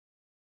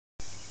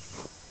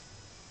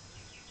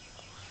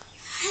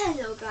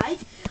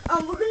guys.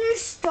 We're gonna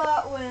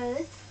start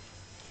with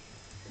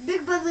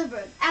Big Brother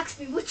Bird. Ask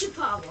me, what's your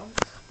problem?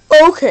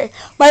 Okay,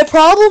 my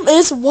problem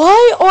is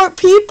why aren't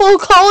people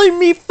calling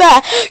me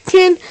fat?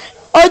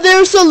 Are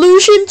there a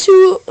solution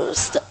to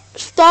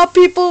stop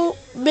people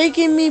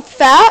making me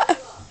fat?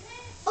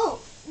 Oh,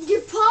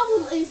 your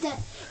problem is that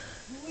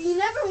you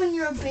remember when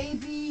you're a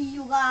baby,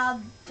 you got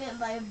bit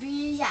by a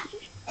bee, yeah,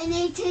 and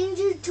they turned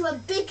you to a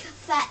big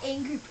fat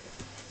angry bird.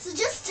 So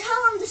just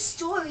tell them the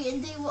story,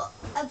 and they will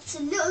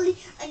absolutely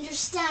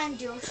understand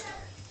your story.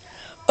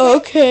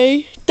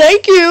 Okay,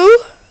 thank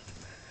you.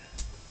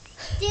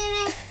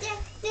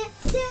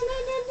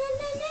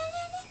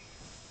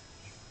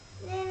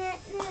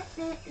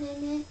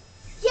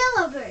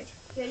 Yellow bird,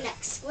 you're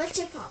next. What's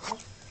your problem?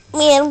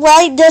 Man,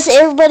 why does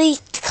everybody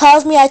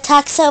call me I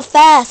talk so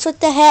fast? What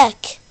the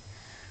heck?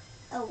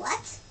 A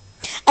what?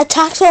 I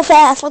talk so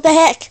fast, what the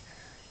heck?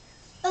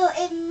 Oh,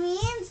 it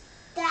means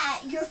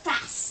that you're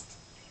fast.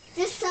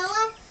 Just tell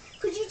them,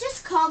 could you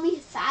just call me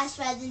fast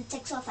rather than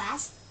tick so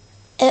fast?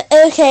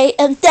 Okay,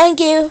 thank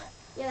you.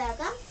 You're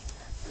welcome.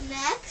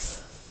 Next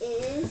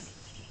is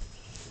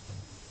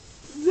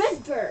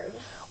red bird.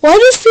 Why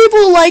does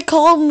people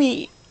call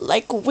me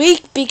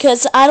weak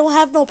because I don't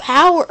have no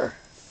power?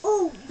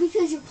 Oh,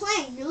 because you're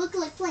playing. You look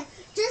like playing.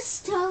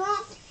 Just tell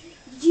them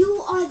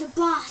you are the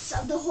boss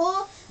of the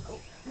whole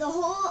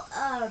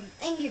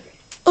Angry Bird.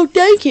 Oh,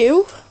 thank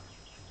you.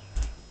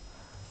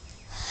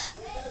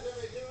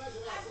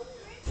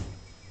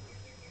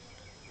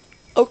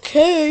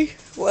 Okay,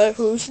 well,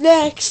 who's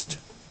next?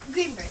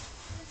 Green bird.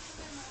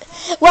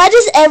 Why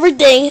does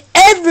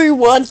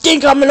everyone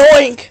think I'm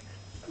annoying?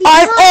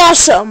 I'm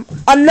awesome.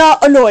 I'm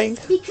not annoying.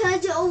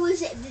 Because you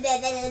always and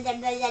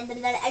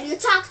you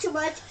talk too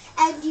much,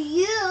 and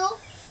even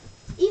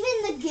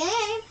the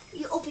game,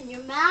 you open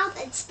your mouth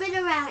and spin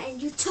around and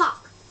you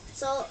talk.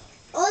 So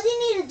all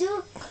you need to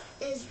do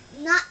is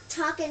not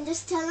talk and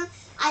just tell them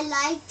I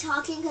like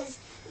talking because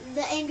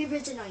the Angry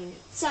Birds annoy me.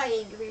 Sorry,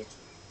 Angry Birds.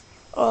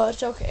 Oh,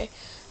 it's okay.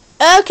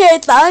 Okay,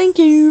 thank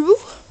you.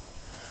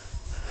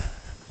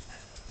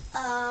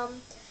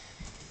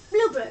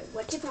 Bluebird,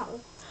 what's your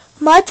problem?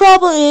 My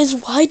problem is,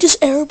 why does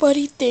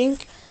everybody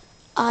think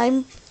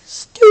I'm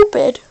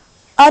stupid?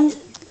 I'm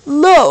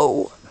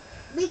low.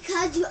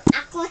 Because you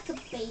act like a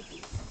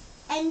baby.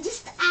 And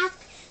just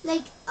act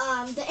like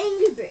the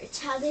Angry Birds,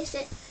 how they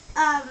say,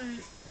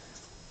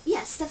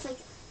 yeah, stuff like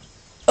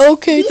that.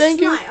 Okay, thank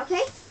you. Be smart,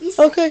 okay? Be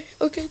smart.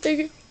 Okay, thank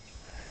you.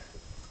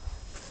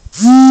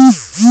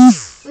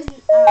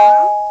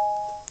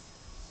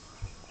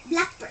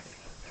 Blackbird.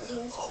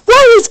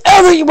 Why does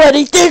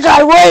everybody think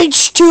I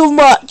rage too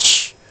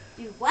much?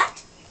 You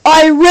what?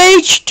 I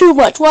rage too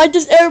much. Why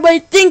does everybody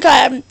think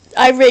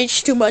I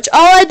rage too much?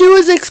 All I do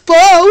is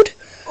explode.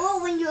 Oh,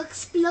 when you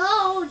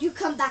explode, you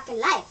come back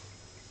alive.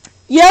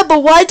 Yeah,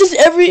 but why does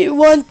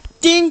everyone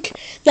think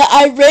that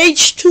I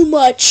rage too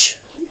much?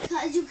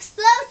 Because you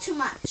explode too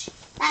much.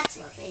 That's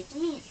what rage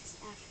means,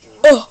 after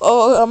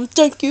all.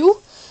 Thank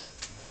you.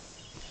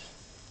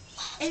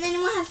 And then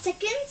we'll have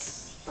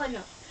seconds? Oh,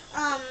 no.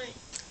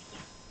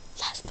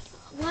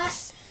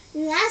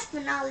 Last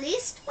but not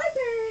least, white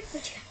bird.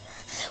 What you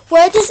got?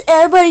 Why does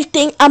everybody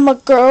think I'm a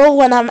girl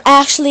when I'm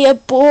actually a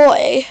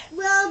boy?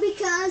 Well,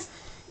 because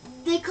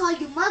they call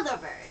you Mother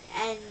Bird.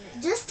 And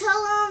just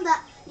tell them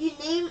that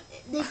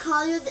they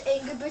call you the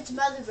Angry Birds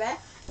Mother Bird.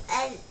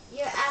 And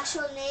your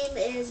actual name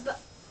is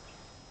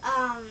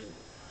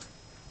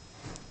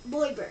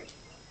Boy Bird.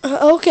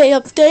 Okay,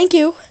 thank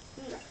you.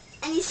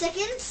 Any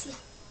seconds? Yeah.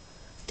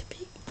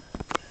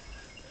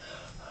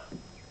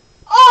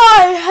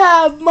 I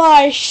have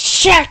my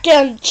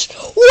seconds.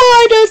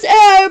 Why does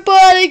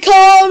everybody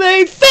call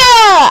me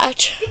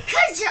fat?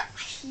 Because you're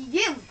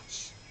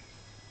huge.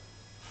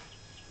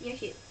 You're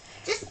huge.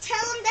 Just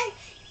tell them that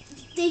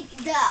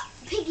the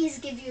piggies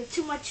give you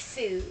too much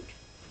food.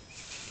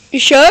 You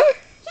sure?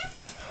 Yeah.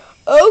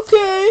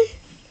 Okay.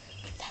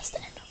 That's the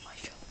end of my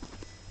show.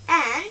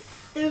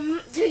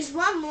 And there's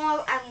one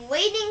more I'm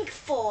waiting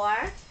for,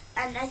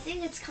 and I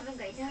think it's coming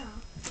right now.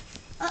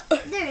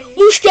 Oh, there it is.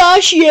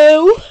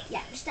 Mustachio.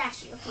 Yeah,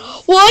 Mustachio.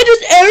 Okay. Why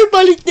does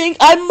everybody think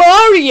I'm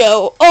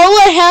Mario?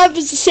 All I have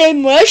is the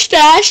same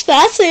mustache.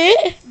 That's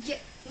it.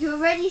 You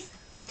already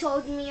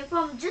told me your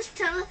problem. Just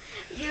tell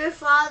your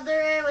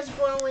father was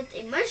born with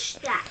a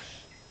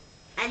mustache,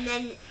 and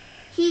then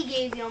he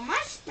gave you a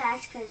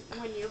mustache because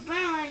when you're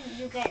born,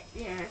 you get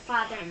your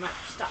father a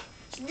mustache.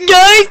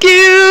 Thank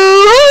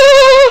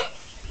you.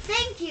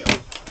 Thank you.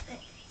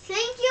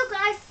 Thank you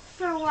guys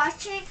for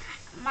watching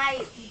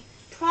my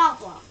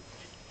problem,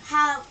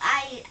 how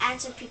I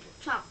answer people's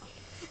problem.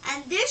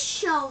 And this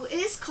show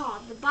is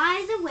called the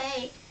By the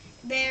Way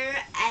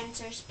Bear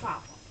Answers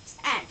Problems.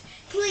 And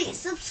please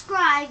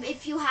subscribe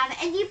if you have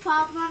any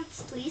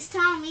problems. Please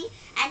tell me,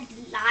 and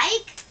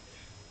like,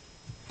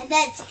 and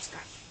then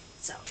subscribe.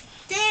 So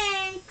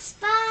thanks.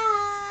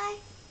 Bye.